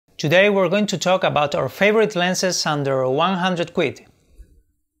Today we're going to talk about our favorite lenses under 100 quid.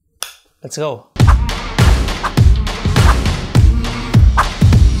 Let's go!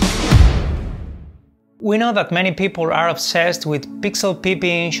 We know that many people are obsessed with pixel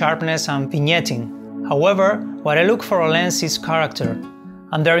peeping, sharpness and vignetting. However, what I look for a lens is character.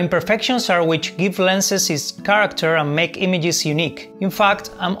 And their imperfections are which give lenses its character and make images unique. In fact,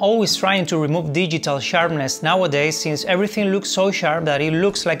 I'm always trying to remove digital sharpness nowadays since everything looks so sharp that it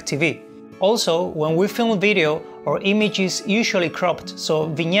looks like TV. Also, when we film video, our image is usually cropped, so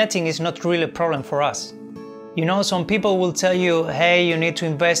vignetting is not really a problem for us. You know, some people will tell you, hey, you need to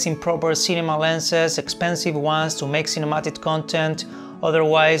invest in proper cinema lenses, expensive ones to make cinematic content,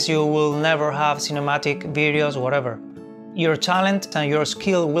 otherwise you will never have cinematic videos, whatever. Your talent and your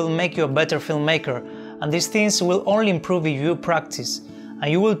skill will make you a better filmmaker, and these things will only improve if you practice.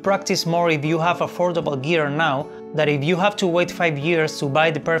 And you will practice more if you have affordable gear now than if you have to wait 5 years to buy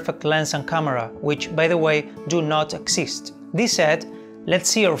the perfect lens and camera, which, by the way, do not exist. This said, let's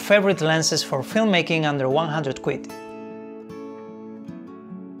see our favorite lenses for filmmaking under 100 quid.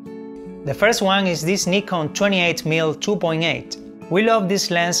 The first one is this Nikon 28mm 2.8. We love this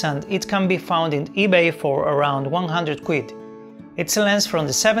lens and it can be found in eBay for around 100 quid. It's a lens from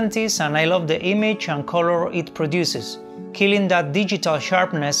the 70s and I love the image and color it produces, killing that digital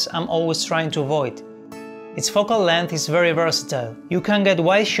sharpness I'm always trying to avoid. Its focal length is very versatile. You can get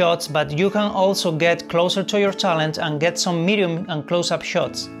wide shots, but you can also get closer to your talent and get some medium and close-up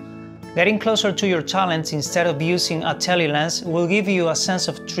shots. Getting closer to your talent instead of using a tele lens will give you a sense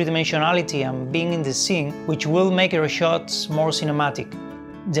of three-dimensionality and being in the scene, which will make your shots more cinematic.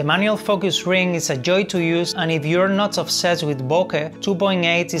 The manual focus ring is a joy to use, and if you're not obsessed with bokeh,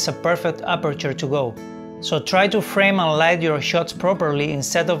 2.8 is a perfect aperture to go. So try to frame and light your shots properly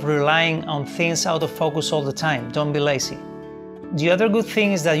instead of relying on things out of focus all the time. Don't be lazy. The other good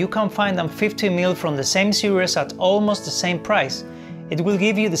thing is that you can find a 50mm from the same series at almost the same price. It will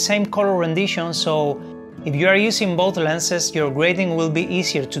give you the same color rendition, so if you are using both lenses, your grading will be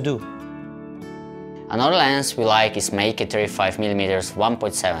easier to do. Another lens we like is Make 35mm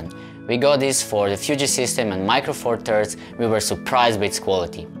 1.7. We got this for the Fuji system and Micro Four Thirds. We were surprised by its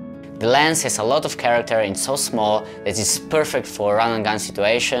quality. The lens has a lot of character and so small that it's perfect for run-and-gun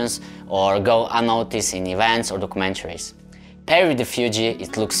situations or go unnoticed in events or documentaries. Paired with the Fuji,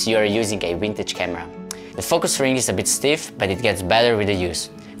 it looks you're using a vintage camera. The focus ring is a bit stiff, but it gets better with the use.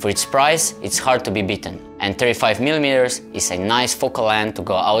 For its price, it's hard to be beaten, and 35mm is a nice focal length to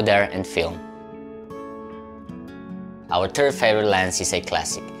go out there and film. Our third favorite lens is a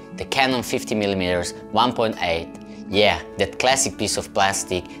classic, the Canon 50mm 1.8. Yeah, that classic piece of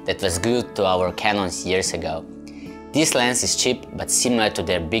plastic that was glued to our Canons years ago. This lens is cheap but similar to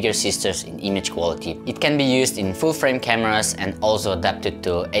their bigger sisters in image quality. It can be used in full-frame cameras and also adapted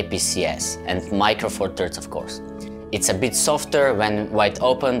to APS-C and Micro Four Thirds, of course. It's a bit softer when wide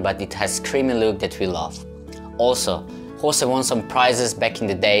open, but it has creamy look that we love. Also, Jose won some prizes back in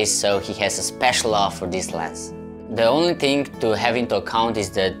the days, so he has a special love for this lens. The only thing to have into account is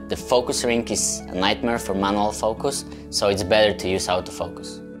that the focus ring is a nightmare for manual focus, so it's better to use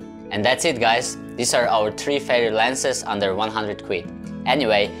autofocus. And that's it, guys. These are our 3 favorite lenses under 100 quid.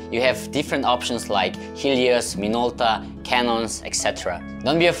 Anyway, you have different options like Helios, Minolta, Canons, etc.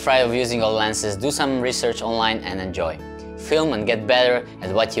 Don't be afraid of using all lenses, do some research online and enjoy. Film and get better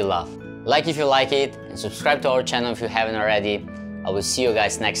at what you love. Like if you like it and subscribe to our channel if you haven't already. I will see you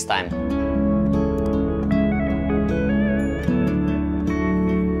guys next time.